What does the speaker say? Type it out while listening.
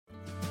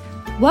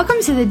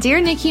Welcome to the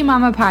Dear NICU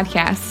Mama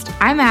podcast.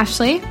 I'm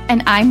Ashley.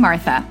 And I'm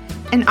Martha.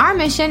 And our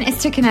mission is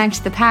to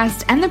connect the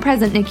past and the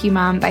present NICU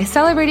mom by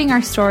celebrating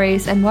our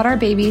stories and what our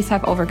babies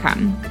have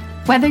overcome.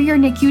 Whether your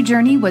NICU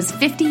journey was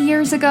 50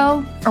 years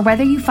ago or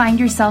whether you find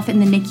yourself in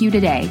the NICU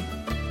today,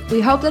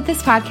 we hope that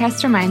this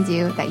podcast reminds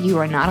you that you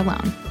are not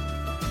alone.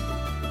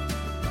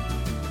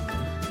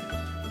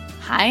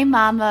 Hi,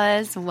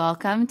 mamas.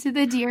 Welcome to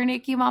the Dear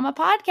NICU Mama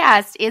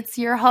podcast. It's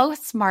your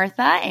hosts,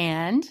 Martha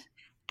and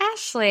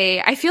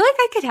Ashley. I feel like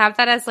I could have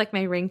that as like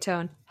my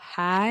ringtone.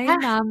 Hi,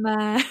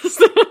 mamas.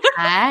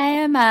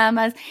 Hi,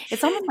 mamas.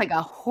 It's almost like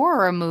a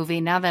horror movie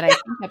now that I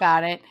think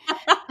about it,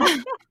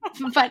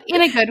 but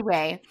in a good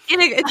way.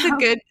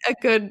 It's a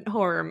good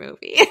horror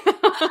movie.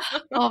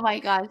 Oh my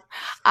gosh.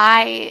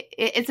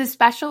 It's a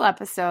special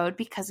episode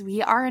because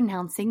we are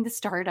announcing the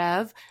start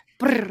of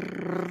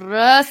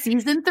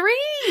season 3.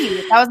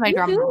 That was my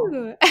drum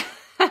roll.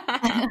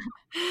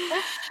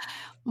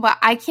 Well,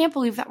 I can't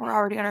believe that we're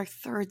already on our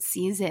 3rd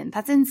season.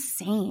 That's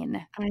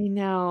insane. I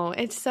know.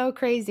 It's so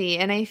crazy.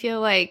 And I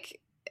feel like,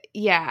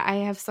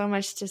 I have so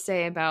much to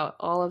say about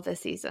all of the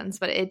seasons,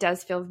 but it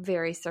does feel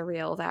very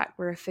surreal that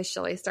we're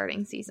officially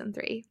starting season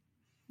 3.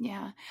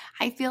 Yeah.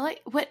 I feel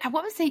like, what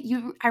was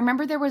it? I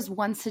remember there was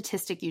one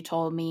statistic you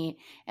told me,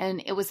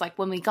 and it was like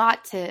when we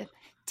got to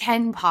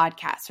 10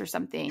 podcasts or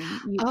something.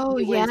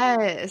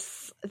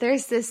 Yes.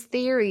 There's this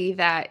theory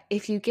that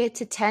if you get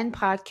to 10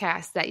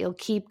 podcasts that you'll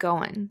keep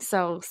going.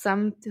 So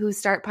some who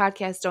start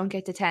podcasts don't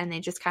get to 10. They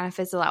just kind of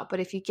fizzle out.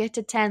 But if you get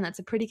to 10, that's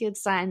a pretty good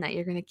sign that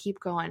you're going to keep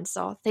going.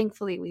 So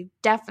thankfully, we've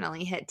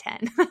definitely hit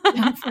 10.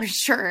 For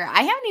sure.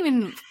 I haven't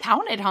even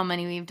counted how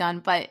many we've done,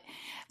 but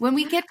when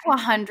we get to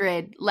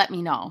 100, let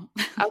me know.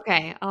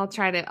 Okay. I'll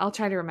try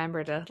to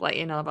remember to let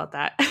you know about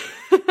that.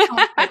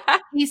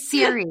 Hey,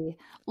 Siri,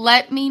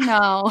 let me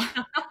know.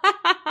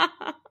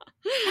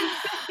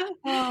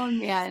 Oh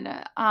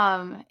man.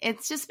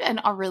 It's just been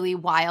a really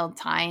wild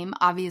time.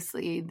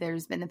 Obviously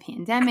there's been the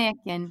pandemic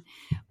and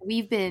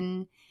we've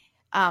been,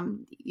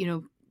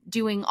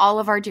 doing all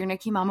of our Dear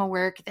NICU Mama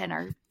work, then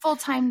our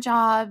full-time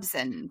jobs,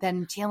 and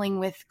then dealing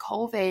with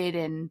COVID.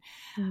 And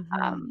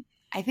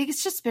I think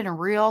it's just been a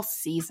real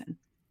season.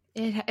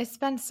 It's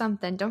been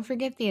something. Don't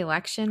forget the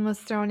election was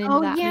thrown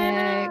into that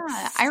mix.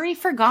 I already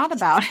forgot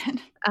about it.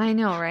 I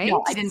know, right?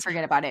 No, I didn't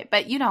forget about it.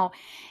 But,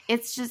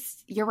 it's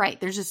just, you're right.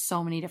 There's just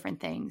so many different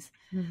things.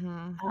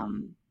 Mm-hmm.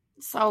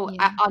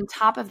 On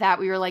top of that,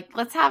 we were like,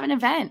 let's have an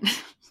event.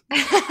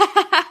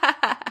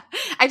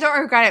 I don't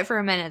regret it for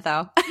a minute,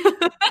 though.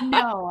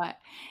 No,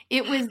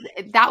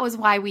 that was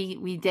why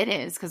we did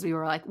it, is because we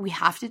were like, we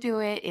have to do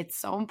it. It's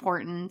so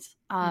important.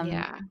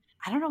 I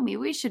don't know. Maybe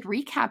we should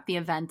recap the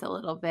event a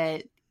little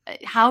bit.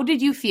 How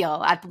did you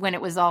feel when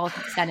it was all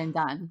said and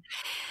done?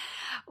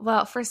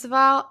 Well, first of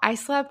all, I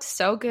slept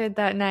so good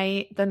that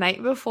night, the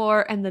night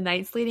before, and the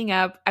nights leading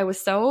up. I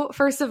was so,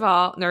 first of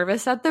all,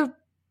 nervous that the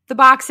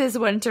boxes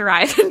wouldn't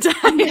arrive in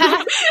time.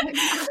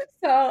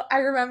 So I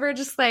remember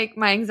just like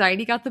my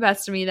anxiety got the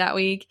best of me that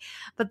week.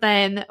 But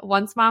then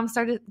once mom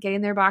started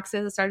getting their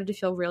boxes, it started to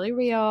feel really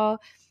real.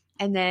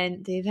 And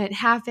then the event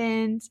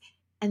happened.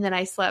 And then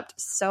I slept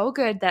so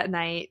good that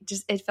night.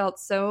 It felt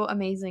so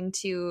amazing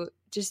to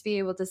just be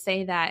able to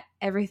say that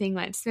everything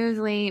went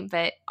smoothly,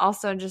 but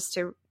also just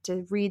to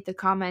read the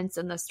comments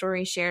and the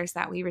story shares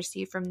that we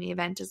received from the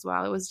event as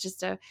well. It was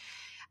just a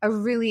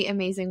really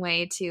amazing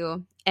way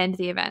to end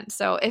the event.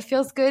 So it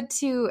feels good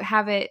to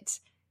have it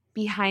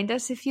behind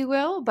us, if you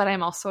will, but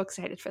I'm also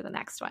excited for the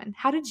next one.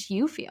 How did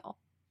you feel?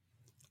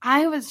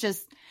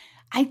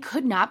 I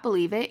could not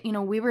believe it.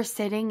 We were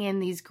sitting in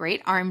these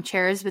great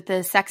armchairs with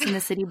the Sex and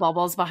the City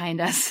bubbles behind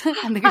us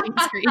on the green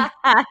screen.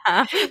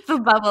 The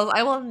bubbles.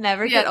 I will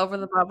never get over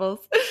the bubbles.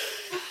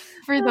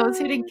 For those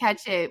who didn't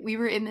catch it, we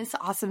were in this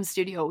awesome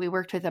studio. We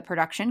worked with a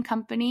production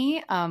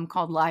company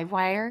called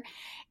Livewire,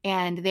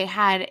 and they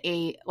had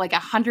a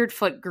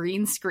 100-foot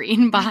green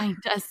screen behind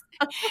us.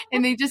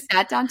 And they just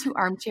sat down 2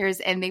 armchairs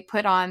and they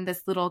put on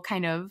this little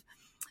kind of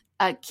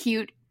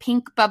cute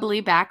pink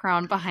bubbly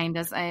background behind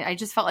us. I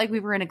just felt like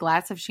we were in a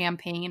glass of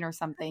champagne or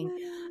something.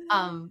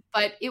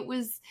 But it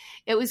was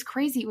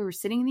crazy. We were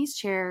sitting in these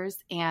chairs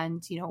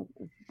and,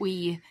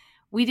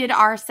 we did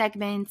our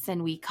segments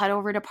and we cut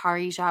over to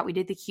Parijat. We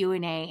did the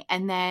Q&A.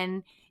 And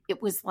then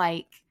it was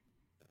like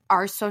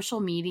our social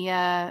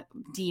media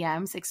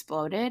DMs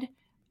exploded.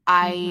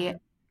 I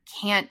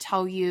can't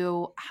tell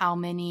you how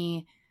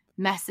many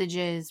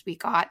messages we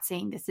got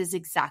saying this is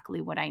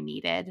exactly what I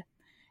needed.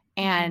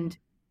 And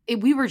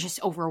we were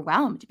just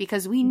overwhelmed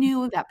because we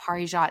knew that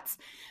Parijat's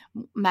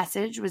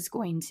message was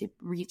going to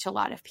reach a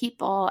lot of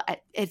people.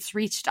 It's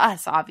reached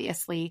us,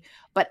 obviously,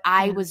 but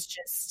I was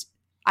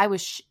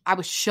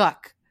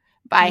shook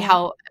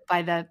by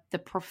by the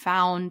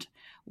profound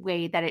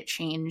way that it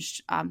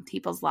changed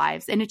people's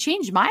lives, and it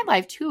changed my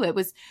life too. It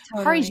was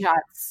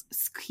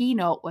Parijat's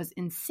keynote was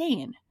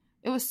insane.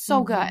 It was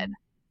so good.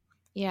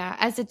 Yeah,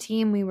 as a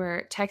team, we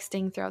were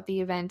texting throughout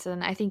the event,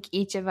 and I think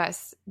each of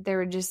us, there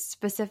were just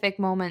specific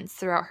moments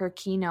throughout her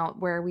keynote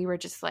where we were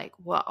just like,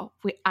 whoa,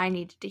 I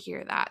needed to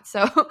hear that.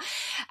 So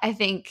I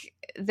think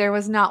there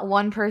was not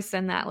one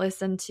person that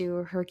listened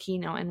to her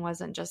keynote and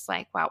wasn't just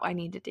like, wow, I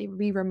needed to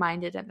be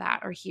reminded of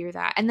that or hear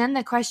that. And then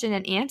the question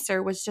and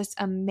answer was just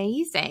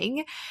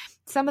amazing.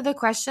 Some of the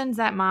questions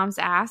that moms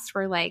asked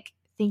were like,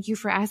 thank you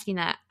for asking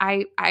that.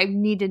 I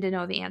needed to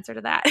know the answer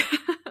to that.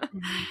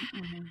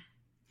 Mm-hmm.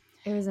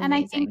 It was amazing. And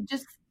I think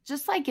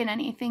just like in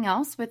anything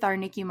else with our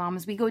NICU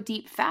moms, we go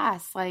deep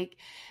fast. Like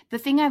the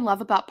thing I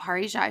love about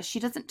Parijat is she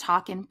doesn't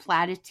talk in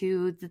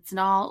platitudes. It's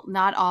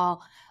not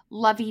all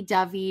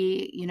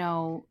lovey-dovey,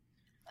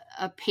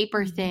 a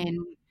paper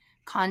thin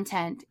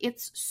content.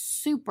 It's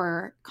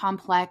super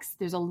complex.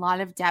 There's a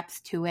lot of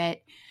depth to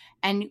it.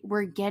 And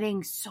we're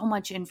getting so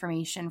much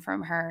information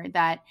from her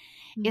that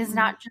is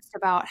not just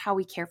about how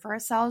we care for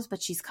ourselves,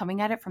 but she's coming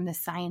at it from the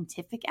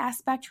scientific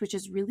aspect, which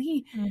is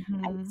really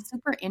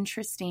super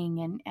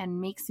interesting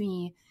and makes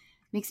me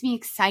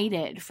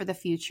excited for the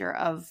future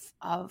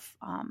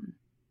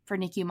for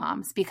NICU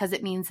moms, because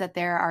it means that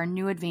there are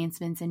new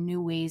advancements and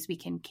new ways we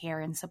can care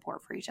and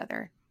support for each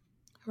other.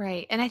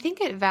 Right. And I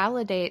think it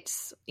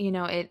validates,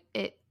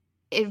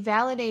 it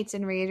validates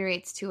and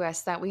reiterates to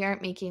us that we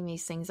aren't making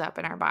these things up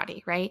in our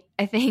body, right?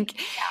 I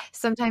think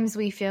sometimes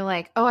we feel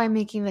like, oh, I'm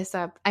making this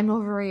up. I'm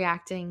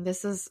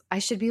overreacting. I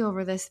should be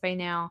over this by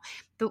now.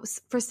 But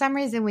for some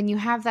reason, when you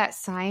have that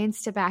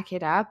science to back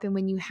it up, and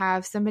when you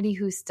have somebody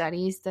who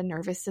studies the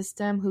nervous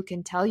system who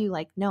can tell you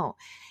like, no,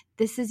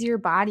 this is your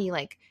body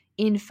like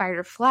in fight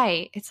or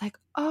flight, it's like,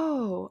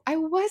 oh, I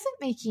wasn't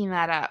making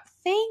that up.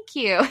 Thank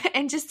you.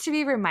 And just to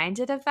be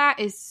reminded of that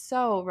is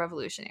so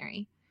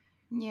revolutionary.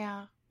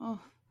 Yeah. Oh,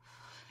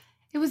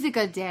 it was a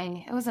good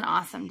day. It was an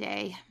awesome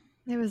day.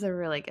 It was a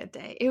really good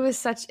day. It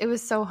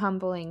was so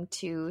humbling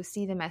to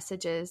see the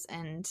messages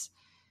and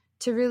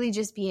to really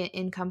just be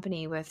in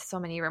company with so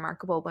many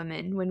remarkable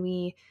women. When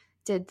we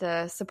did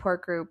the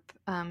support group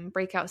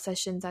breakout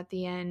sessions at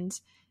the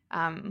end,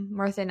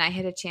 Martha and I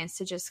had a chance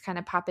to just kind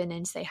of pop in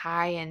and say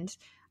hi. And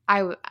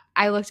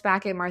I looked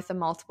back at Martha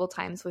multiple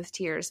times with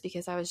tears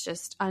because I was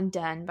just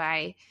undone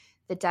by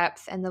the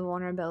depth and the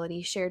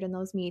vulnerability shared in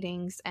those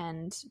meetings,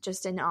 and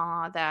just in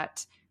awe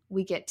that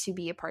we get to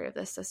be a part of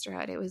this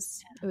sisterhood. It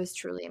was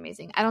truly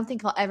amazing. I don't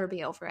think I'll ever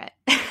be over it.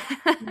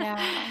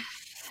 Yeah.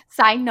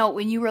 Side note,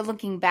 when you were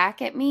looking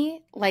back at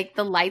me, like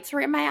the lights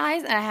were in my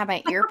eyes and I had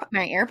my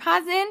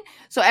AirPods in.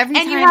 So every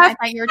time I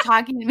thought you were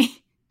talking to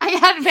me,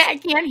 I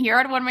can't hear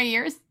out of one of my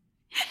ears.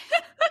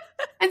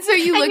 And so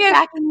you look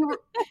back and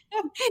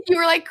you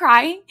were like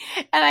crying,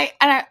 and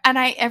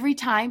I every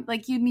time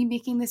like you'd be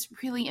making this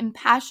really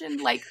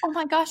impassioned like, oh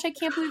my gosh, I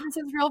can't believe this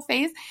is real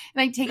face,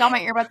 and I take out my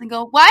earbuds and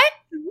go, what?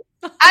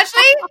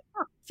 Ashley,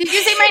 did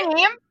you say my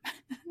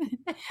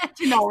name?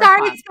 No,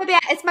 sorry,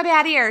 it's my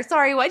bad ear.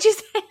 Sorry, what'd you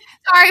say?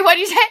 Sorry, what'd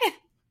you say?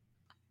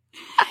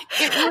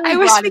 Really I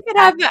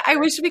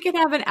wish we could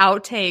have an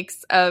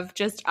outtakes of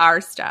just our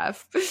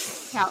stuff.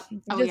 Yeah.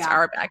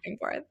 Our back and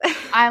forth.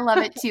 I love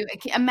it too.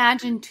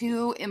 Imagine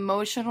two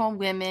emotional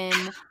women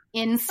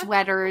in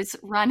sweaters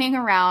running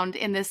around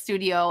in the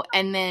studio,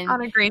 and then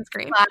on a green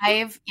screen.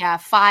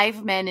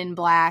 5 men in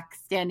black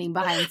standing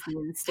behind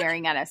scenes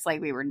staring at us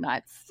like we were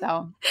nuts.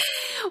 So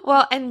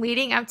well, and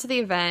leading up to the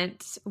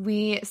event,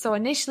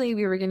 initially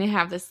we were going to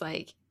have this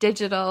like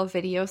digital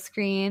video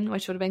screen,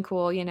 which would have been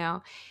cool,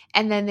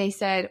 and then they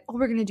said, oh,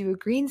 we're going to do a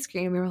green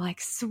screen. And we were like,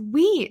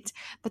 sweet.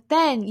 But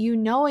then,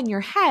 in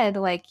your head,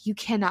 like you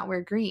cannot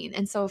wear green.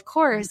 And so of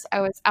course I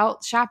was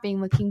out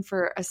shopping looking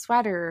for a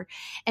sweater,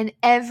 and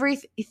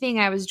everything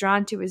I was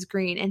drawn to was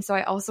green. And so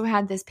I also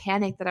had this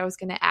panic that I was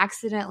going to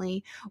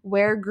accidentally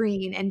wear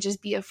green and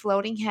just be a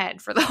floating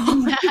head for the whole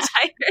entire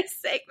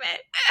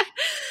segment.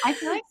 I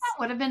feel like that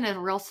would have been a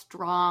real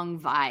strong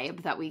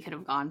vibe that we could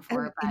have gone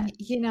for. But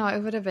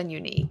it would have been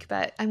unique,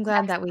 but I'm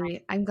glad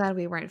I'm glad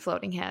we weren't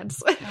floating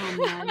heads. Oh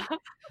man.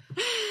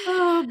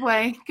 Oh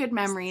boy. Good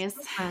memories.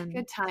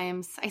 Good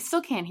times. I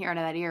still can't hear out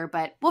of that ear,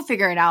 but we'll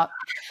figure it out.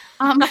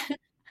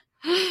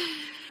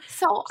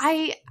 So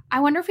I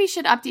wonder if we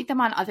should update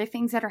them on other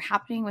things that are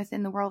happening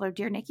within the world of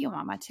Dear NICU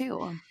Mama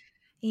too.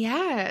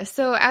 Yeah.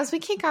 So as we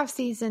kick off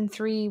season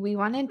 3, we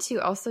wanted to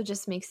also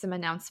just make some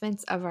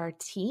announcements of our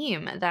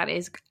team that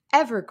is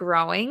ever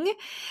growing.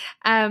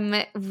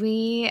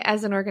 We,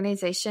 as an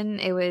organization,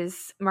 it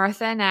was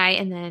Martha and I,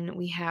 and then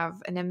we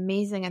have an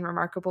amazing and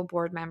remarkable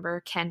board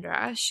member,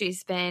 Kendra.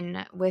 She's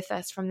been with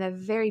us from the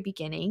very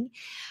beginning.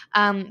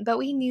 But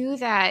we knew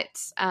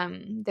that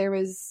there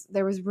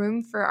was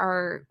room for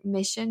our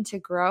mission to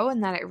grow,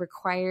 and that it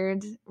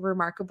required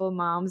remarkable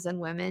moms and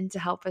women to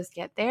help us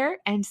get there.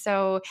 And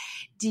so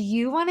do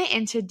you want to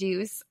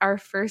introduce our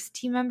first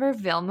team member,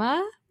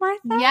 Vilma, Martha?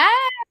 Yes.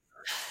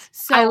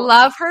 So I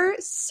love her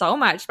so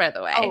much, by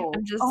the way.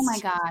 Oh my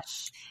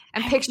gosh.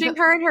 I'm picturing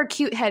her in her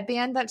cute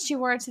headband that she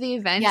wore to the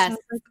event. Yes.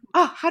 Like,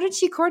 oh, how did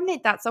she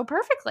coordinate that so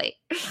perfectly?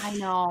 I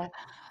know.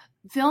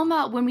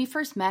 Vilma, when we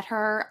first met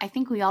her, I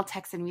think we all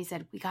texted and we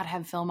said, we got to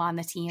have Vilma on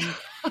the team.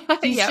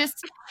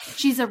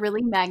 She's a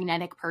really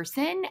magnetic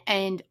person.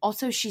 And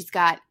also she's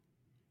got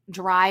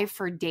drive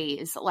for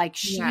days. Like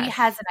she Yes.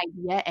 has an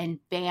idea and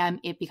bam,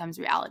 it becomes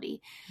reality.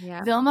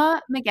 Yeah.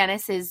 Vilma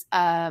McGinnis is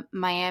a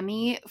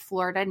Miami,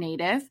 Florida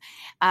native.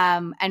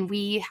 And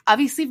we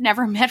obviously have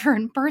never met her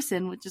in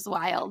person, which is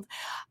wild.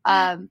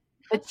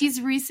 But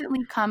she's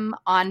recently come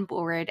on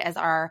board as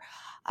our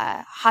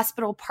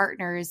hospital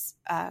partners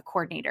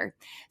coordinator.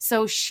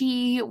 So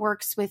she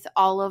works with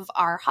all of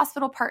our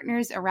hospital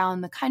partners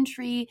around the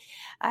country.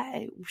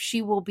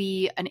 She will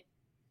be an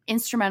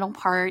instrumental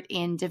part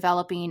in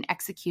developing,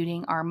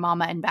 executing our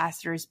Mama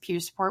Ambassadors peer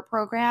support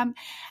program,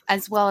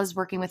 as well as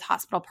working with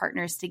hospital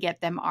partners to get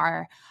them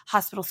our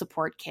hospital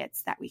support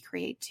kits that we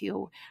create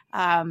too.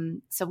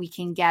 So we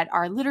can get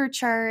our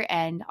literature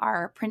and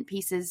our print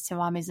pieces to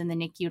mommies in the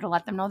NICU to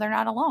let them know they're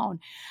not alone.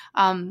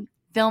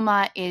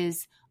 Vilma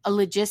is a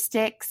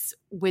logistics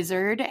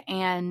wizard,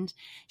 and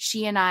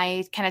she and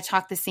I kind of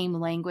talk the same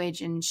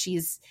language, and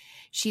she's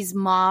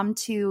mom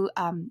to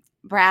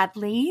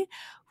Bradley,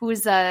 who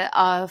is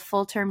a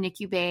full-term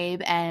NICU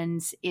babe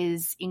and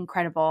is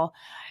incredible.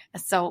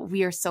 So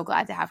we are so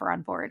glad to have her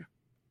on board.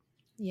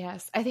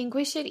 Yes. I think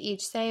we should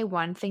each say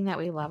one thing that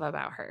we love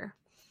about her.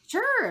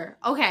 Sure.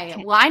 Okay.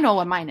 Well, I know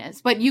what mine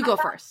is, but you go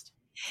first.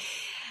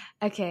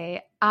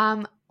 Okay.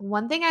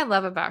 One thing I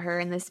love about her,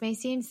 and this may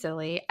seem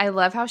silly, I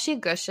love how she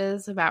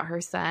gushes about her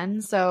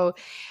son. So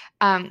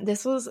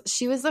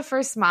she was the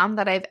first mom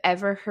that I've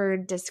ever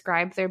heard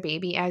describe their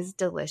baby as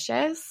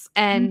delicious,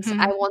 and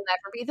I will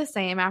never be the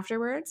same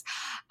afterwards.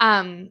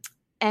 And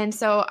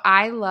so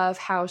I love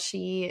how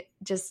she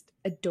just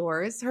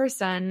adores her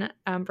son,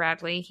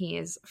 Bradley. He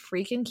is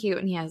freaking cute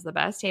and he has the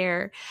best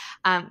hair.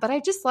 But I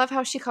just love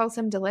how she calls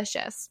him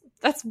delicious.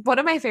 That's one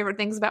of my favorite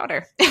things about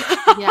her.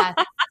 Yes.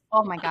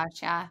 Oh my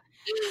gosh. Yeah.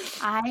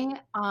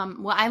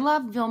 I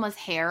love Vilma's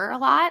hair a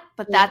lot,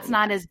 but that's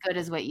not as good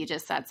as what you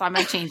just said. So I'm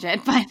going to change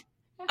it, but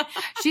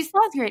she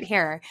still has great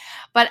hair.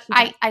 But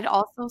I'd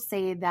also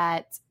say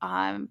that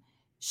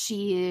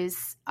she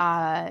is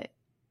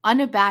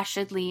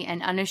unabashedly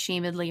and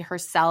unashamedly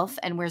herself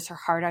and wears her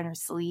heart on her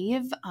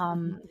sleeve,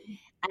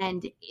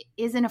 and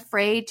isn't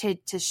afraid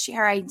to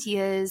share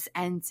ideas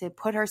and to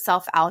put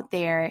herself out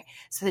there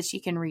so that she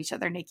can reach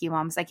other NICU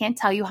moms. I can't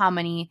tell you how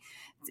many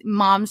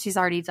moms she's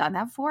already done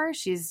that for.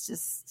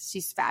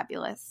 She's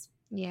fabulous.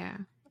 Yeah,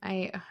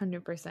 I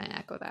 100%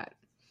 echo that.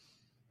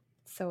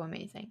 So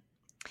amazing.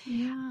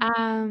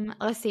 Yeah.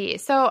 Let's see.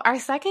 So our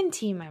second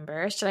team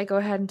member, should I go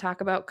ahead and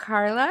talk about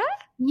Carla?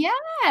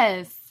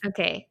 Yes.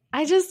 Okay.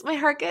 My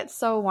heart gets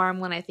so warm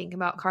when I think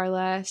about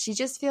Carla. She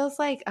just feels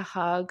like a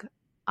hug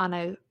on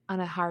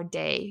a hard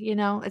day. You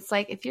know, it's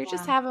like if you're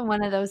just having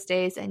one of those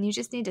days and you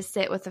just need to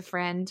sit with a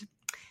friend,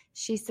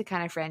 she's the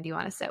kind of friend you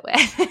want to sit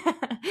with.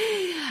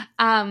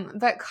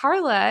 But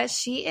Carla,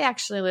 she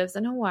actually lives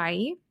in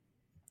Hawaii.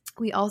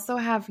 We also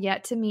have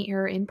yet to meet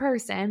her in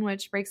person,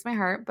 which breaks my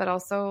heart, but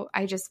also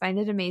I just find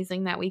it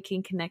amazing that we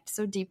can connect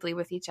so deeply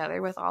with each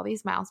other with all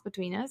these miles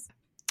between us.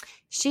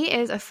 She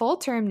is a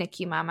full-term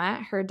NICU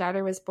mama. Her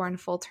daughter was born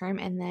full-term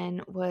and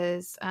then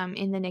was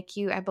in the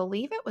NICU, I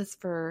believe it was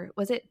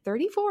it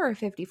 34 or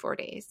 54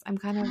 days? I'm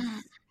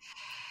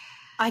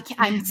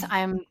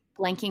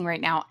blanking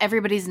right now.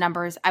 Everybody's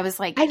numbers. I was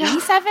like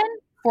 87,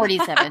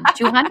 47,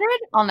 200.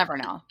 I'll never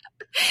know.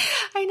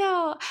 I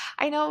know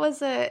it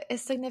was a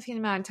significant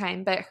amount of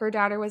time, but her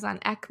daughter was on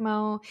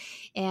ECMO,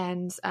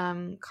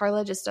 and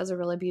Carla just does a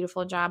really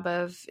beautiful job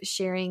of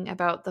sharing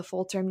about the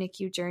full-term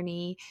NICU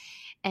journey.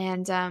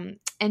 And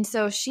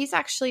so she's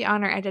actually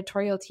on our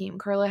editorial team.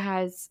 Carla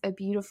has a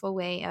beautiful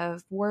way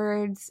of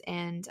words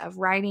and of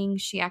writing.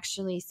 She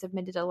actually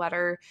submitted a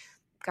letter.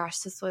 Gosh,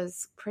 this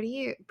was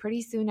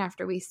pretty soon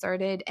after we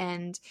started,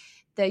 and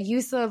the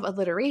use of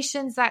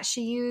alliterations that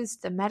she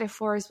used, the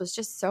metaphors, was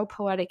just so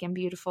poetic and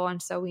beautiful.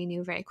 And so we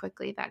knew very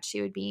quickly that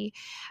she would be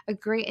a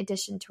great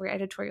addition to our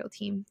editorial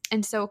team.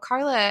 And so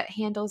Carla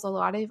handles a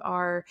lot of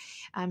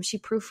she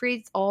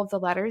proofreads all of the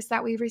letters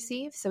that we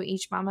receive. So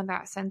each mama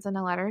that sends in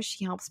a letter,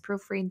 she helps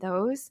proofread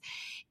those.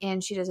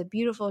 And she does a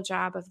beautiful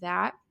job of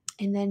that.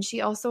 And then she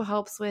also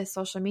helps with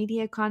social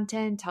media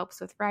content, helps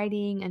with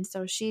writing. And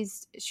so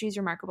she's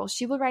remarkable.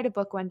 She will write a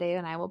book one day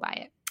and I will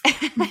buy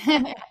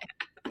it.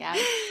 Yeah.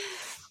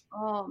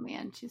 Oh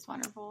man, she's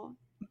wonderful.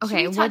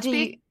 Okay, what do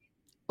you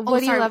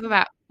love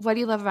about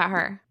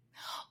her?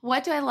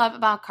 What do I love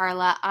about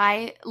Carla?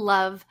 I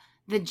love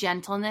the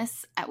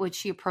gentleness at which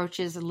she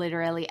approaches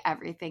literally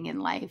everything in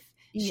life.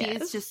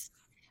 Yes.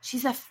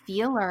 She's a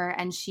feeler,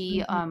 and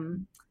she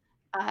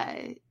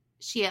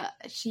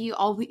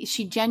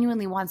she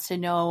genuinely wants to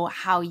know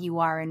how you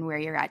are and where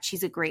you're at.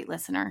 She's a great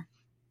listener.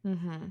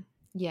 Mm-hmm.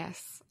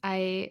 Yes.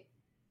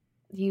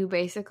 You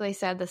basically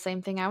said the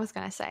same thing I was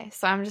going to say.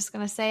 So I'm just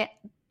going to say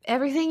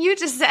everything you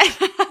just said.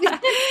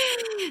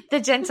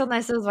 The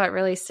gentleness is what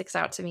really sticks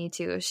out to me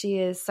too. She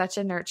is such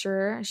a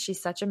nurturer.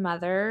 She's such a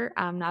mother,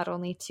 not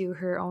only to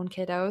her own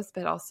kiddos,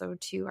 but also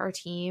to our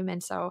team.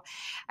 And so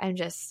I'm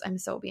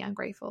so beyond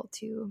grateful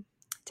to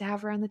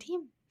have her on the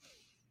team.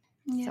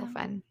 Yeah. So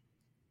fun.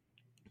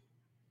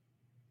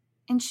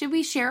 And should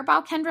we share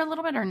about Kendra a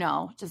little bit or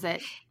no? Does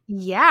it?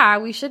 Yeah,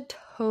 we should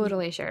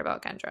totally share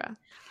about Kendra.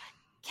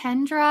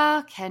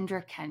 Kendra.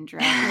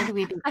 Where do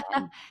we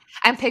begin?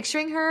 I'm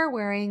picturing her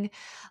wearing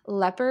a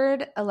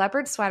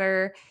leopard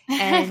sweater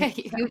and Yeah.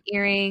 cute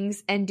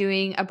earrings and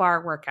doing a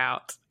bar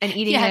workout and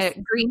eating a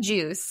green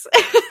juice.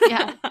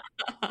 Yeah.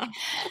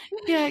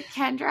 Yeah,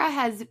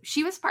 Kendra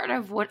she was part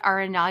of what our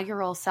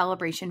inaugural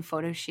celebration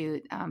photo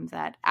shoot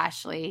that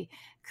Ashley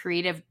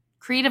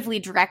creatively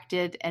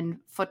directed and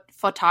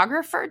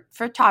photographed.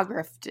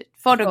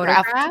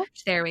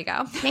 There we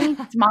go.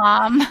 Thanks,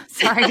 Mom.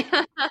 Sorry.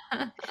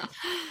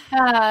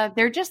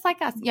 They're just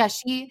like us. Yeah,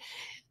 she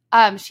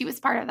was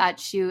part of that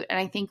shoot, and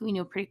I think we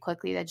knew pretty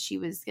quickly that she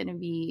was going to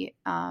be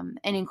an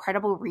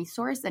incredible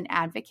resource and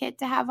advocate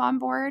to have on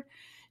board.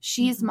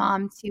 She's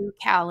mom to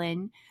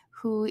Callan,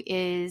 who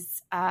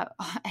is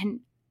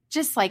and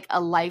just like a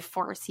life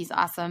force. He's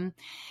awesome.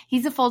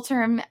 He's a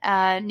full-term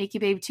NICU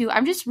babe too.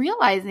 I'm just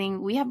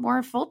realizing we have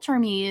more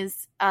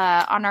full-termies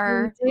on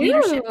our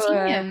leadership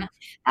team.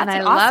 And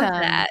I love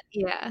that.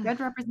 Yeah. Good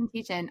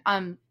representation.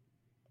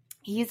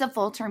 He's a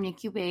full-term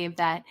NICU babe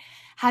that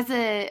has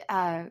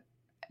a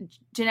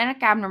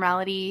genetic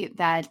abnormality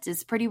that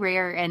is pretty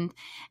rare, and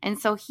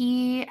so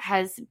he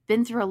has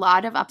been through a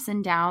lot of ups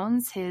and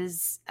downs.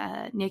 His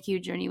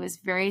NICU journey was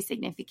very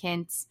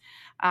significant,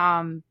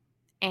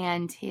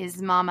 and his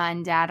mama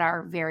and dad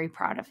are very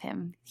proud of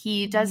him.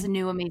 He does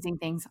new amazing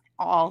things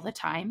all the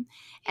time,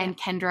 and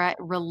Kendra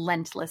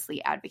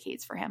relentlessly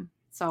advocates for him.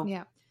 So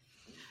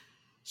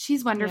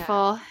she's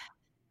wonderful. Yeah.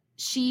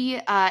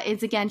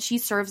 She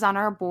serves on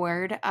our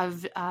board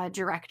of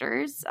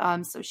directors.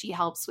 So she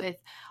helps with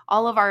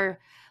all of our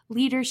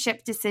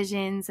leadership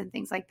decisions and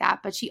things like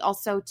that. But she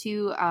also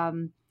too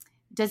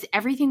does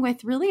everything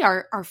with really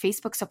our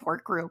Facebook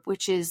support group,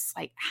 which is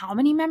like how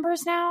many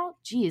members now?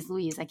 Geez,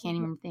 Louise, I can't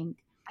even think.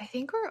 I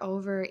think we're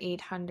over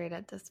 800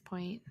 at this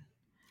point.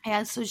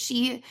 And so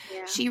she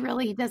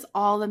really does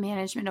all the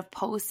management of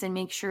posts and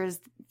makes sure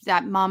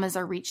that mamas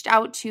are reached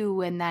out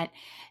to, and that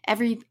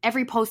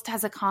every post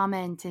has a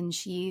comment, and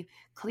she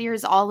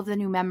clears all of the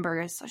new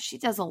members. So she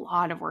does a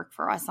lot of work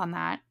for us on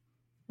that.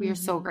 We are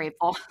so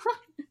grateful.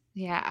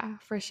 Yeah,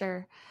 for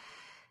sure.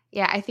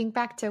 Yeah, I think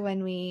back to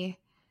when we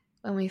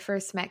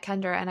first met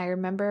Kendra, and I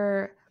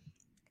remember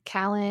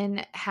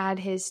Callan had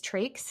his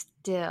trach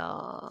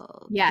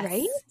still. Yes.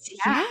 Right?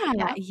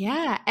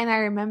 Yeah. And I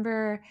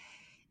remember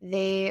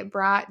they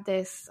brought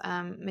this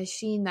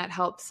machine that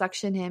helped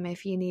suction him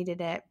if he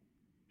needed it.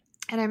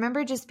 And I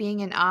remember just being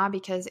in awe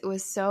because it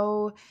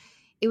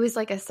was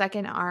like a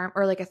second arm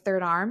or like a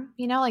third arm,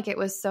 like it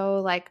was so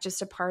like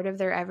just a part of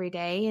their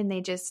everyday. And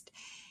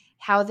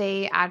how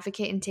they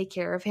advocate and take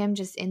care of him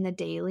just in the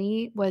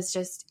daily was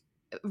just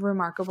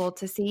remarkable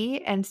to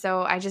see. And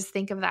so I just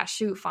think of that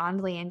shoot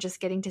fondly, and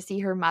just getting to see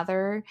her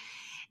mother.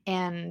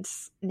 And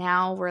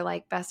now we're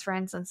like best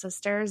friends and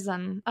sisters,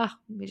 and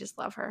we just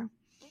love her.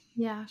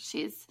 Yeah,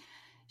 she's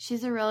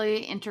a really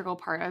integral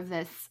part of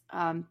this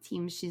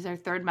team. She's our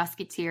third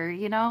musketeer,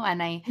 and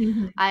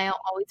I'll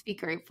always be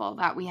grateful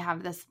that we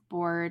have this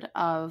board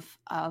of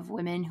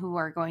women who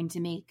are going to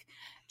make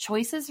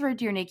choices for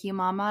Dear NICU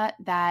Mama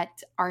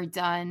that are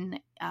done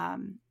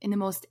in the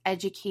most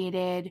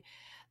educated,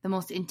 the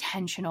most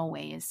intentional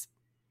ways.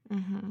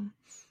 Mm-hmm.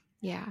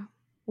 Yeah.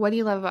 What do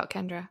you love about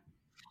Kendra?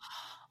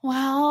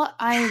 Well,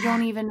 I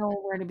don't even know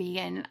where to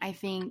begin. I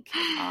think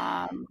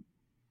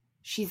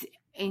she's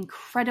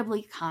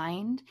incredibly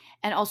kind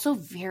and also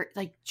very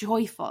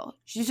joyful.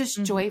 She's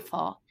just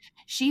joyful.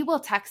 She will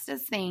text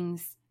us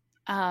things,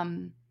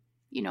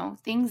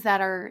 things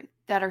that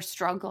are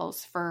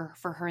struggles for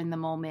her in the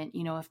moment,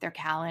 if they're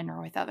Callan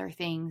or with other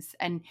things,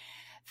 and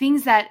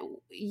things that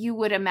you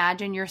would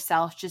imagine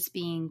yourself just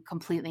being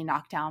completely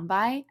knocked down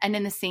by. And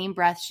in the same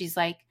breath, she's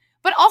like,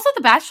 but also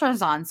The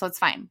Bachelor's on, so it's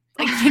fine.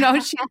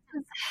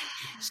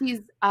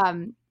 She's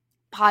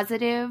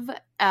positive,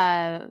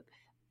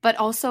 but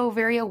also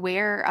very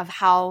aware of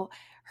how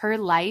her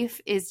life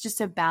is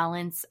just a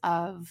balance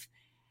of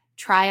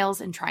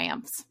trials and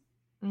triumphs.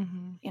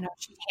 Mm-hmm.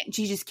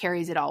 She just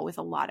carries it all with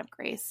a lot of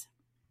grace.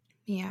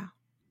 Yeah.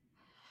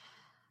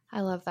 I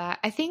love that.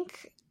 I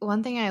think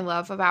one thing I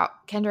love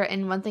about Kendra,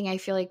 and one thing I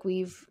feel like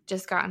we've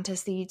just gotten to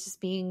see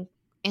just being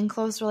in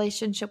close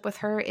relationship with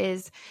her,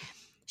 is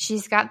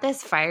she's got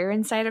this fire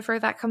inside of her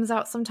that comes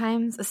out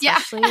sometimes,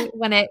 especially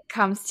when it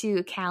comes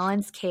to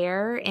Callan's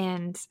care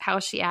and how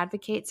she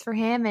advocates for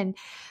him. And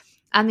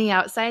on the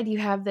outside, you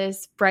have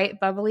this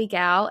bright, bubbly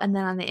gal. And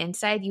then on the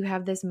inside, you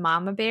have this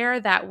mama bear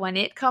that when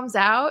it comes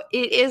out,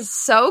 it is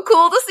so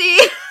cool to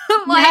see.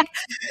 I'm like,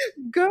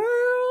 girl.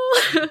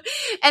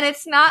 And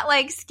it's not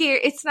like scary.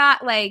 It's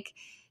not like,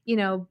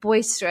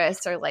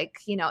 boisterous or like,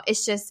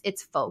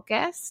 it's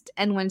focused.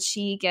 And when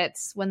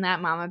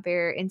that mama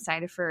bear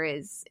inside of her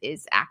is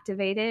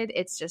activated,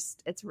 it's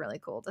really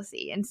cool to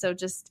see. And so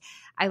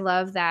I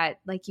love that,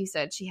 like you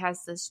said, she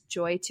has this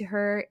joy to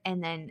her.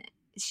 And then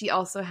she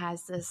also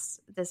has this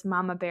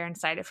mama bear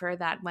inside of her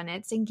that when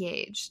it's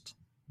engaged,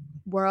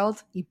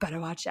 world, you better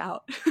watch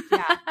out.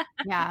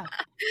 Yeah.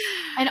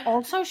 And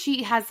also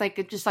she has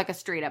just a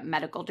straight up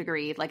medical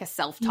degree, like a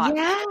self-taught.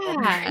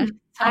 Yeah.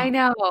 I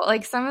know.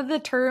 Like some of the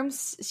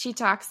terms she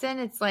talks in,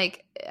 it's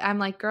like, I'm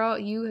like, girl,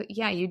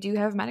 you do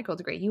have a medical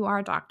degree. You are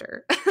a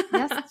doctor.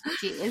 Yes,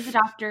 she is a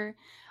doctor.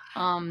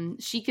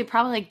 She could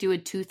probably do a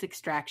tooth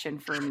extraction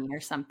for me or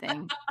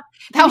something.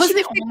 That was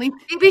the only.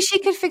 Maybe she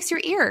could fix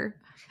your ear.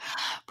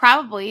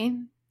 Probably,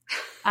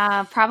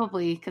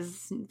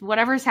 because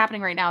whatever's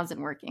happening right now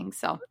isn't working.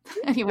 So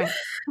anyway.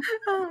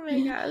 Oh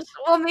my gosh.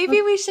 Well,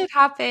 maybe we should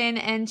hop in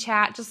and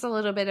chat just a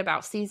little bit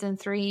about season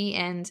 3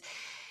 and,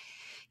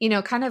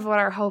 kind of what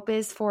our hope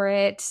is for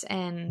it.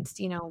 And,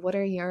 what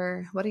are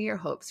your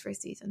hopes for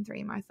season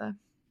 3, Martha?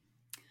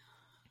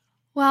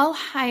 Well,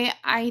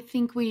 I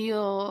think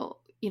we'll,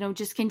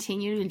 just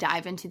continue to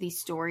dive into these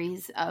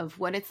stories of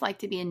what it's like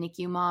to be a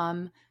NICU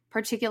mom,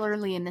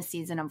 particularly in the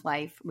season of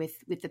life with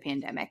the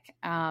pandemic.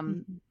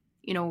 In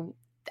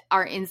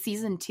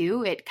season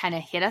 2, it kind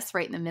of hit us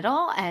right in the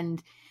middle,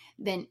 and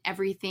then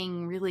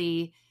everything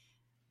really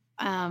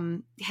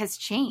has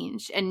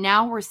changed. And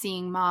now we're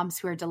seeing moms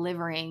who are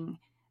delivering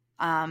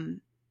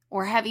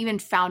or have even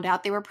found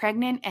out they were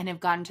pregnant and have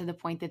gotten to the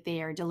point that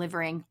they are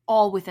delivering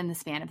all within the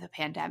span of the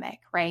pandemic,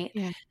 right?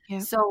 Yeah.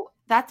 So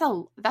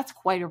that's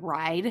quite a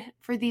ride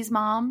for these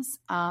moms.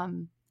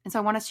 And so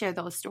I want to share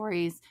those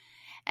stories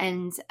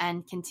and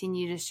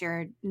continue to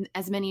share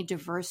as many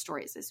diverse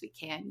stories as we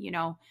can.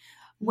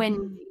 When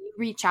you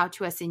reach out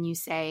to us and you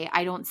say,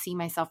 I don't see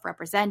myself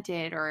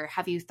represented, or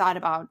have you thought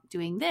about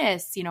doing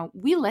this?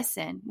 We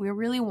listen. We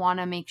really want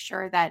to make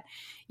sure that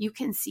you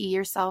can see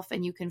yourself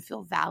and you can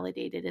feel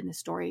validated in the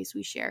stories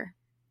we share.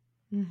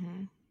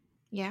 Mm-hmm.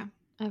 Yeah,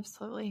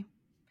 absolutely.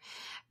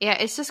 Yeah,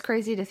 it's just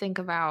crazy to think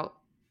about,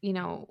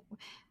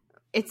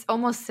 it's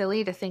almost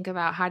silly to think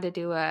about how to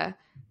do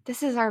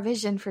this is our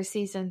vision for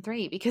season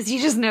 3, because you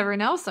just never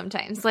know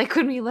sometimes. Like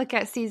when we look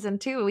at season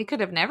 2, we could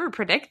have never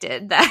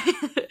predicted that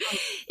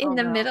in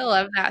the middle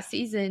of that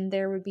season,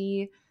 there would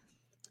be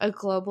a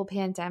global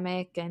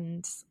pandemic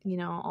and,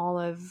 all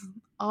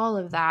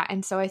of that.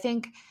 And so I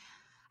think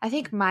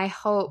my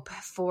hope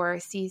for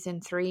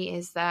season 3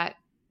 is that,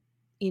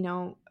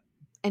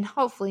 and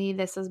hopefully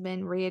this has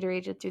been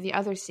reiterated through the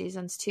other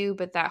seasons too,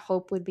 but that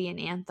hope would be an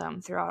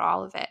anthem throughout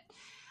all of it.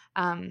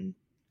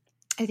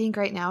 I think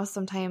right now,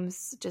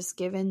 sometimes just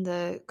given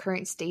the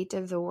current state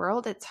of the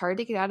world, it's hard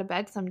to get out of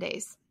bed some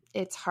days.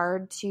 It's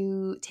hard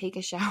to take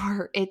a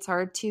shower. It's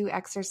hard to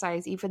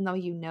exercise, even though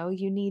you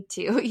need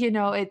to.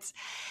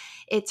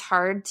 It's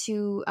hard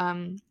to,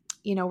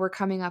 we're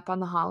coming up on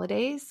the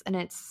holidays, and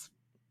it's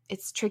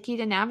tricky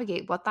to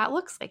navigate what that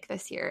looks like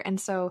this year. And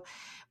so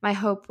my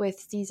hope with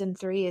season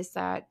 3 is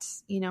that,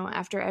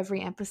 after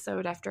every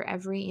episode, after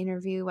every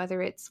interview, whether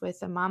it's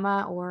with a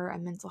mama or a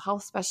mental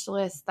health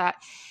specialist, that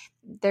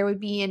there would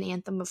be an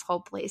anthem of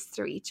hope laced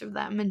through each of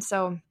them. And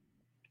so,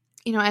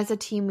 as a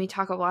team, we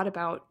talk a lot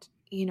about,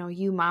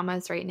 you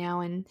mamas right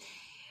now, and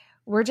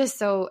we're just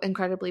so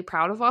incredibly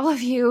proud of all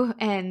of you.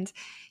 And,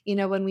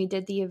 when we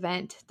did the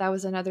event, that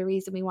was another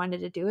reason we wanted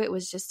to do it,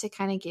 was just to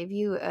kind of give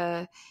you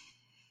a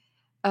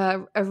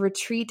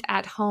retreat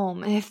at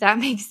home, if that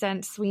makes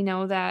sense. We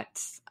know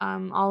that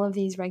all of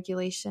these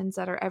regulations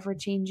that are ever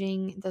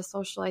changing, the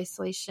social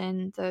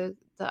isolation, the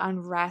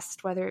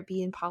unrest, whether it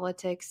be in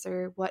politics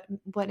or what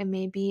it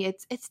may be,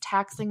 it's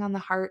taxing on the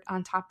heart,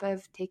 on top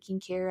of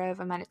taking care of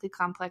a medically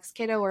complex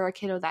kiddo or a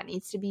kiddo that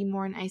needs to be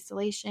more in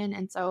isolation.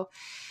 And so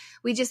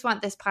we just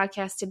want this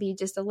podcast to be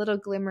just a little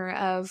glimmer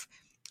of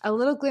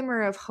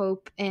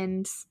hope,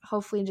 and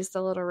hopefully just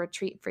a little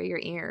retreat for your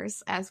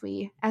ears as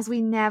we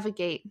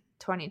navigate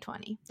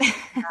 2020.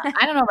 I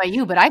don't know about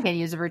you, but I could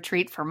use a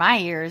retreat for my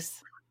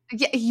ears.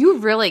 Yeah, you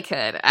really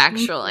could,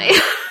 actually.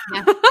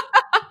 Yeah.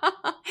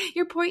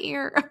 Your poor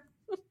ear.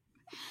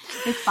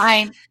 It's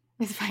fine.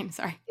 It's fine.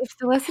 Sorry. If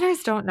the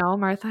listeners don't know,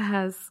 Martha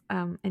has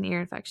an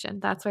ear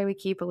infection. That's why we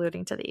keep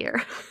alluding to the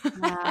ear.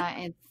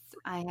 I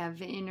have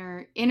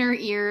inner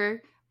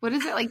ear. What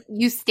is it, like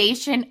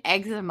eustachian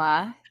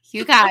eczema?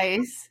 You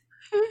guys.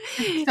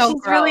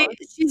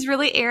 She's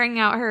really airing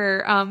out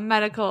her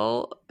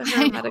medical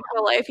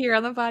life here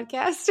on the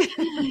podcast.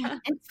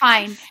 It's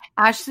fine.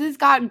 Ashley's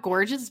got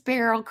gorgeous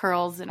barrel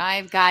curls, and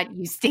I've got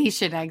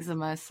eustachian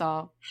eczema.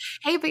 So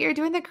hey, but you're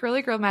doing the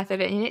curly girl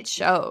method, and it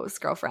shows,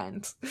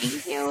 girlfriend.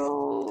 Thank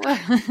you.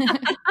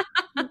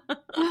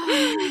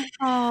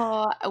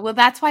 Oh well,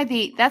 that's why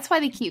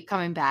they keep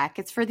coming back.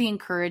 It's for the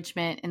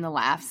encouragement and the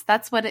laughs.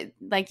 That's what it,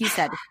 like you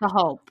said, it's the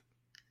hope.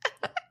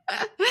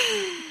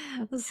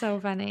 So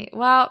funny.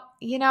 Well,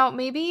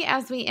 maybe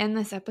as we end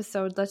this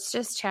episode, let's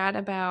just chat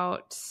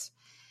about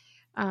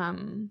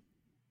okay,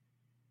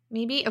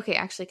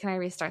 actually, can I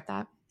restart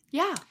that?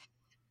 Yeah.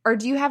 Or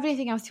do you have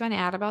anything else you want to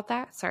add about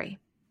that? Sorry.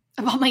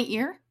 About my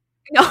ear?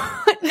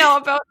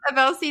 No,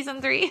 about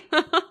season 3.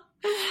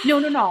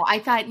 No. I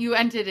thought you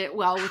ended it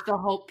well with the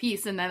hope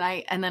piece, and then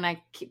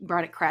I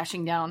brought it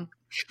crashing down.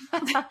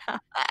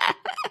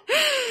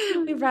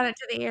 We brought it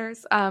to the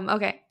ears.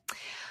 Okay.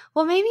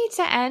 Well, maybe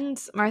to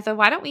end, Martha,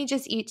 why don't we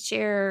just each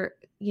share,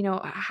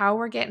 how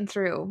we're getting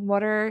through.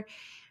 What are,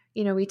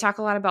 we talk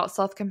a lot about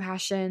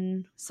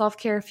self-compassion.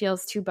 Self-care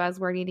feels too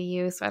buzzwordy to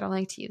use, so I don't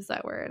like to use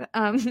that word.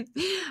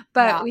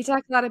 But we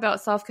talk a lot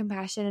about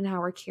self-compassion and how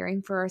we're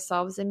caring for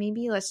ourselves. And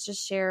maybe let's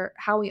just share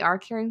how we are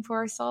caring for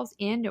ourselves,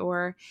 and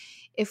or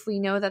if we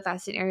know that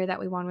that's an area that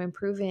we want to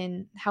improve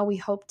in, how we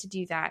hope to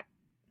do that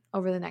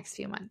over the next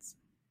few months.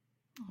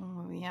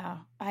 Oh, yeah.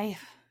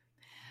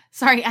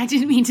 Sorry, I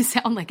didn't mean to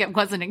sound like I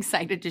wasn't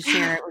excited to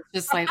share. It was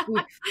just like,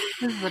 ooh,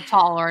 this is a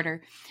tall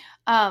order.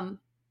 Do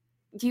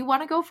you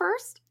want to go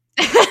first?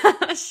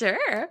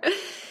 Sure.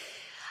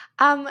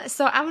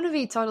 So I'm going to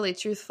be totally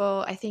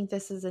truthful. I think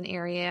this is an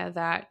area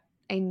that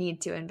I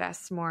need to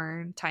invest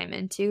more time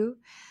into.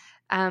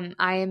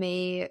 I am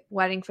a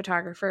wedding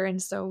photographer,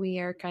 and so we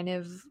are kind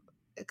of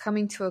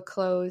coming to a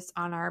close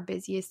on our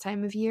busiest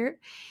time of year.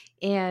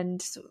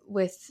 And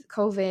with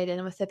COVID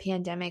and with the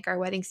pandemic, our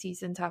wedding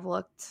seasons have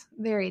looked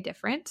very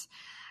different.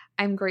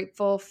 I'm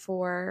grateful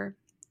for,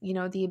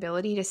 the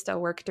ability to still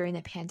work during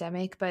the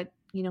pandemic, but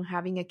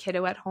having a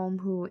kiddo at home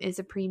who is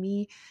a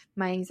preemie,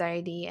 my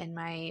anxiety and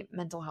my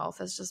mental health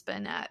has just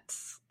been at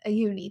a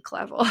unique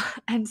level.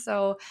 And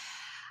so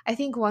I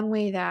think one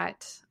way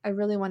that I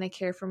really want to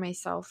care for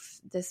myself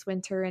this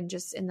winter and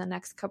just in the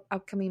next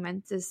upcoming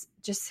months is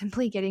just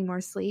simply getting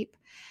more sleep.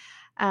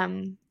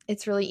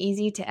 It's really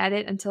easy to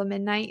edit until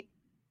midnight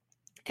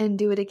and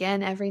do it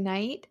again every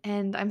night.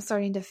 And I'm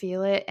starting to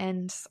feel it.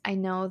 And I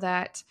know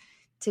that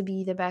to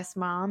be the best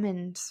mom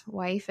and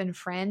wife and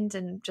friend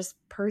and just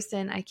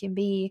person I can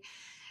be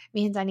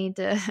means I need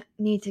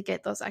to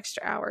get those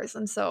extra hours.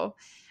 And so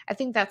I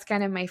think that's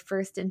kind of my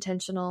first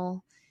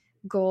intentional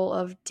goal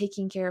of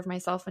taking care of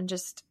myself and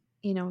just,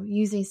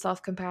 using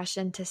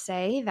self-compassion to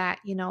say that,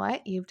 you know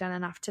what, you've done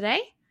enough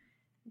today.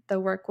 The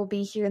work will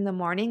be here in the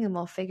morning and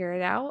we'll figure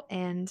it out,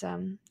 and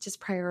just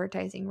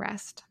prioritizing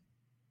rest.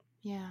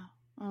 Yeah.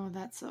 Oh,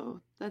 that's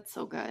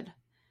so good.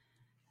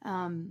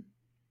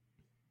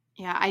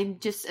 Yeah, I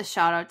just a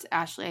shout out to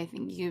Ashley. I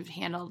think you've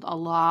handled a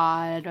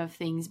lot of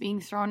things being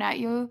thrown at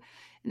you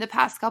in the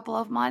past couple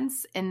of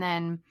months. And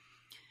then,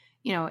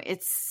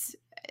 it's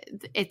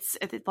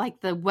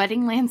like the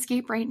wedding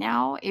landscape right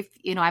now. If,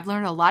 I've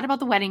learned a lot about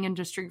the wedding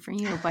industry from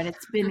you, but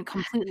it's been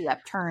completely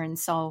upturned.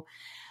 So,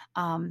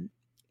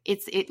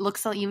 it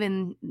looks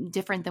even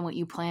different than what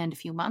you planned a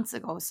few months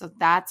ago. So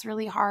that's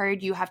really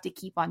hard. You have to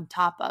keep on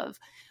top of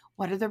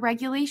what are the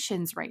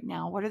regulations right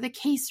now? What are the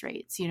case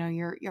rates?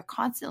 You're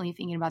constantly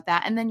thinking about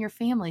that. And then your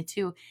family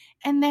too.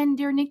 And then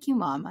dear NICU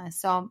mama.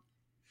 So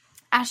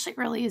Ashley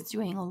really is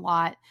doing a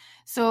lot.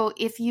 So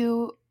if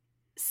you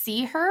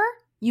see her,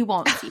 you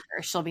won't see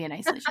her. She'll be in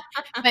isolation.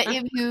 But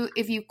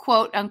if you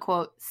quote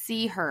unquote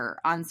see her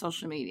on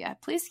social media,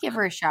 please give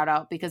her a shout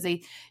out because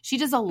she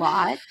does a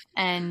lot.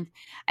 And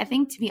I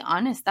think, to be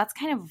honest, that's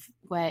kind of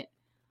what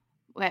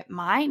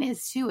mine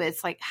is too.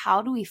 It's like,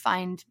 how do we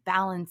find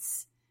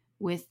balance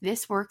with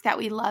this work that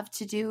we love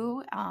to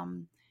do?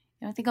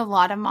 I think a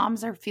lot of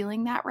moms are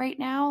feeling that right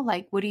now.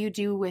 Like, what do you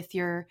do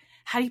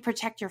how do you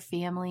protect your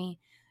family,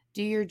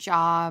 do your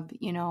job,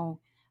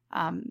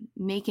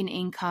 make an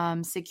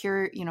income,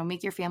 secure,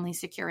 make your family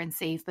secure and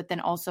safe, but then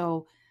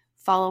also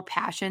follow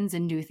passions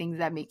and do things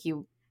that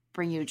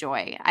bring you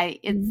joy.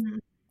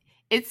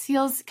 It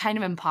feels kind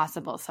of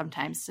impossible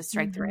sometimes to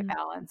strike the right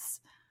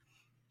balance.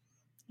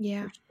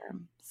 Yeah. Sure.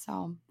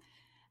 So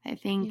I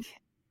think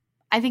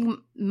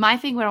my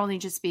thing would only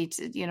just be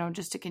to,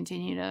 just to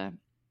continue to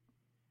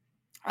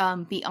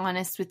be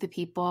honest with the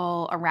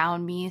people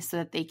around me so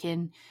that they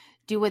can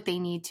do what they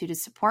need to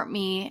support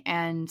me,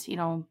 and,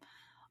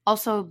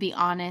 also be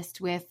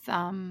honest with,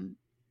 in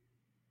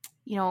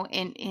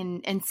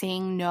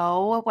saying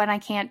no when I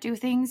can't do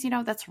things,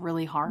 that's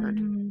really hard.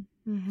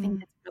 Mm-hmm. I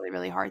think it's a really,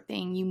 really hard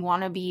thing. You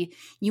want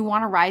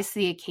to rise to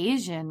the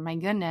occasion, my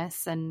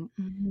goodness. And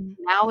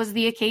now is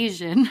the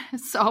occasion.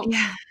 So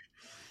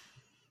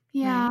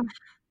yeah. Right.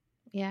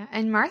 Yeah.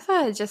 And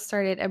Martha just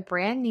started a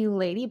brand new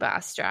lady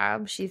boss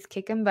job. She's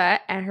kicking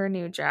butt at her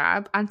new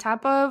job on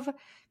top of,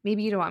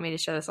 maybe you don't want me to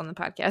share this on the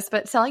podcast,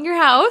 but selling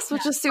your house,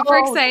 which is super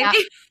exciting. Yeah.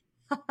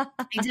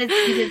 We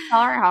did sell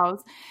our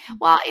house.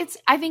 Well,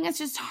 I think it's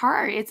just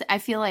hard. I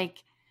feel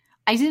like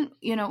I didn't,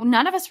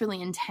 none of us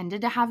really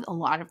intended to have a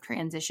lot of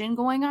transition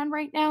going on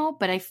right now,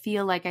 but I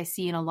feel like I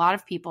see in a lot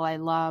of people I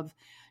love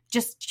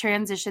just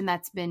transition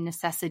that's been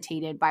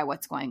necessitated by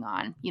what's going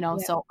on,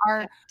 so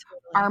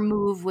our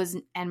move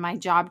and my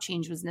job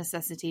change was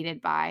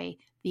necessitated by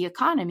the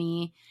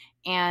economy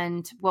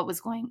and what was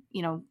going,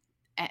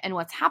 and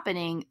what's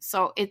happening.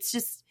 So it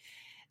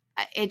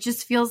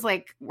just feels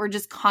like we're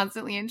just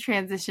constantly in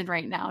transition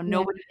right now.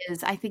 Nobody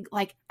is. I think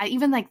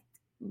even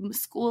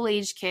school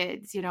age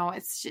kids,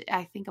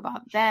 I think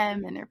about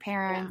them and their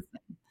parents.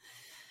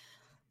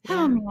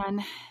 Yeah. Oh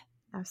man.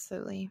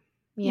 Absolutely.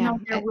 Yeah.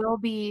 There will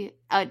be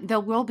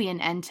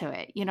an end to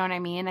it. You know what I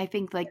mean? I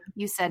think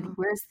you said,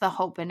 where's the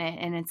hope in it?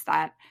 And it's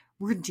that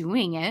we're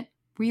doing it.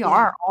 We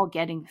are all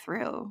getting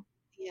through.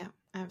 Yeah,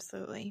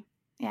 absolutely.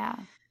 Yeah.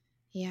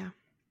 Yeah.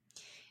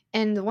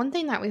 And one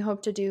thing that we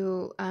hope to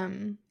do,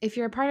 if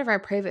you're a part of our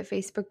private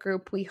Facebook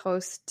group,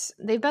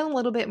 they've been a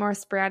little bit more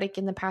sporadic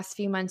in the past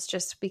few months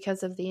just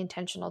because of the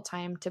intentional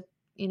time to,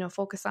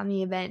 focus on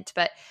the event,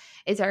 but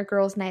it's our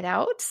girls' night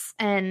outs.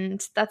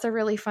 And that's a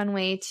really fun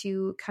way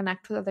to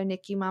connect with other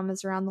NICU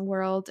mamas around the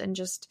world. And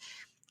just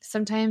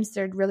sometimes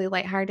they're really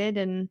lighthearted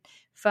and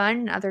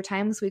fun. Other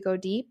times we go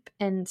deep,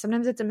 and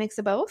sometimes it's a mix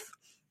of both.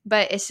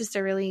 But it's just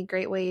a really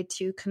great way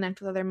to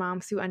connect with other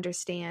moms who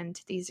understand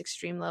these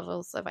extreme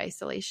levels of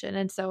isolation.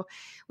 And so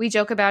we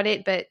joke about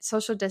it, but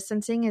social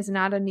distancing is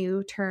not a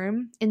new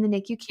term in the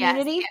NICU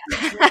community.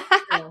 Yes.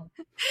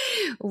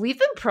 We've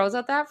been pros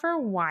at that for a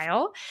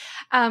while.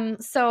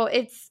 So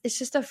it's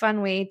just a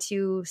fun way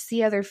to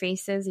see other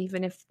faces,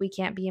 even if we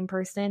can't be in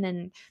person,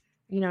 and,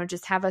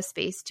 just have a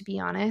space to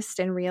be honest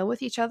and real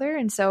with each other.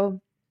 And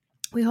so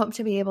we hope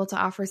to be able to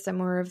offer some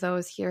more of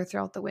those here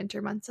throughout the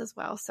winter months as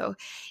well. So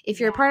if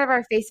you're a part of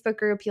our Facebook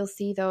group, you'll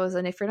see those.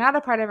 And if you're not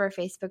a part of our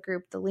Facebook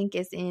group, the link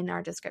is in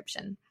our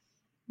description.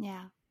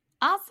 Yeah.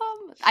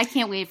 Awesome. I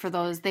can't wait for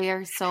those. They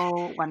are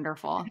so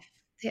wonderful.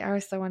 They are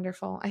so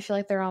wonderful. I feel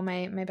like they're all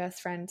my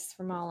best friends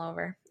from all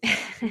over.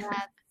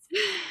 Yes.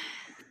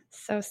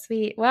 So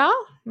sweet. Well,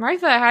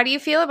 Martha, how do you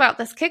feel about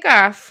this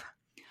kickoff?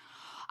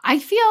 I'm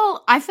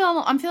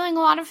feeling a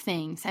lot of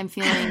things. I'm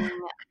feeling,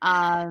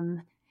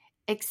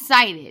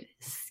 excited,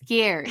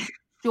 scared,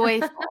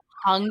 joyful,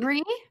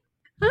 hungry.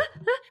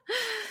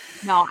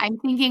 No, I'm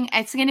thinking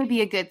it's going to be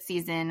a good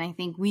season. I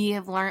think we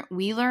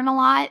learn a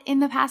lot in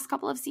the past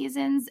couple of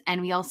seasons,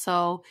 and we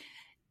also,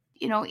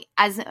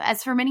 as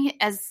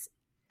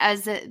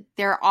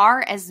there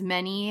are as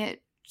many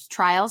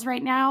trials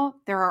right now,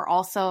 there are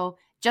also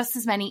just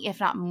as many, if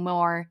not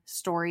more,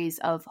 stories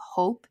of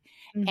hope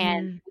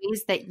and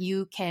ways that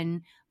you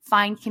can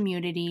find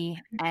community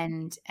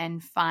and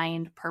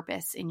find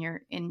purpose in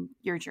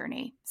your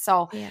journey.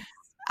 So yes.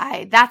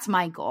 That's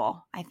my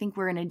goal. I think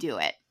we're going to do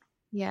it.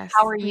 Yes.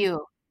 How are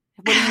you?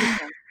 What do you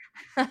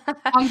think?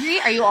 Hungry?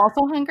 Are you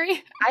also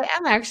hungry? I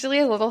am actually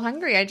a little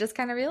hungry. I just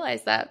kind of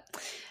realized that.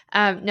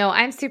 No,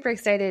 I'm super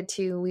excited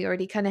too. We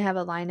already kind of have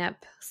a lineup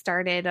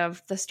started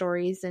of the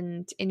stories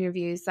and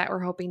interviews that we're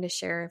hoping to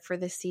share for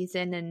this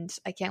season. And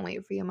I can't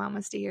wait for you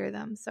mamas to hear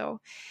them.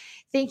 So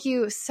thank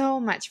you so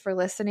much for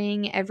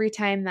listening. Every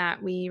time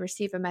that we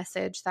receive a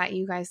message that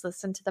you guys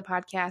listen to the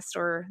podcast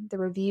or the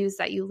reviews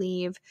that you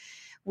leave,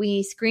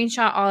 we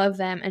screenshot all of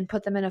them and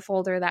put them in a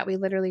folder that we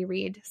literally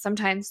read,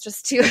 sometimes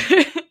just to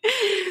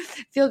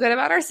feel good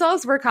about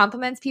ourselves. We're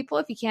compliments people,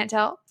 if you can't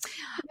tell.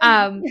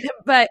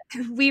 But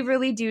we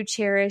really do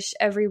cherish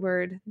every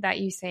word that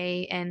you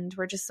say, and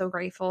we're just so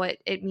grateful.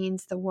 It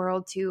means the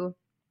world to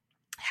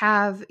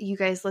have you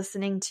guys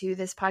listening to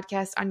this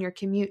podcast on your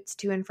commutes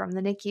to and from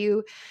the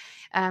NICU,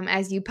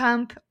 as you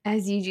pump,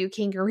 as you do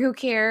kangaroo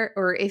care,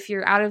 or if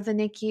you're out of the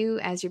NICU,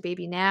 as your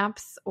baby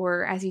naps,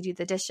 or as you do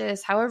the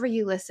dishes. However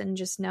you listen,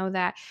 just know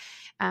that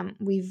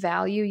we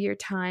value your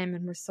time,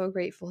 and we're so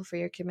grateful for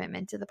your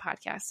commitment to the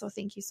podcast. So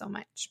thank you so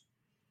much.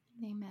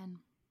 Amen.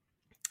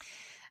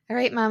 All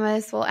right,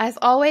 mamas. Well, as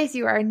always,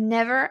 you are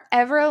never,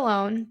 ever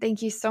alone.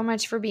 Thank you so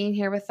much for being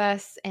here with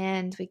us,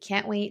 and we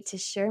can't wait to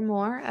share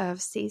more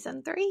of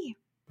season 3.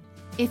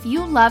 If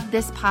you love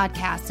this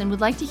podcast and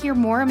would like to hear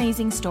more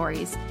amazing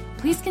stories,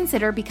 please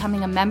consider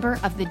becoming a member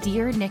of the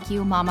Dear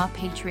NICU Mama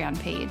Patreon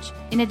page.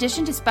 In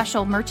addition to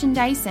special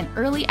merchandise and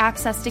early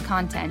access to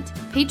content,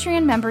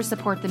 Patreon members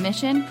support the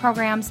mission,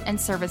 programs,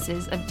 and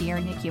services of Dear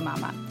NICU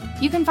Mama.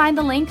 You can find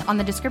the link on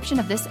the description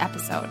of this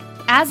episode.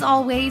 As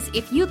always,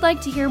 if you'd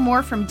like to hear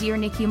more from Dear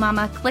NICU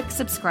Mama, click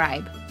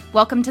subscribe.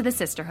 Welcome to the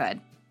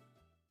sisterhood.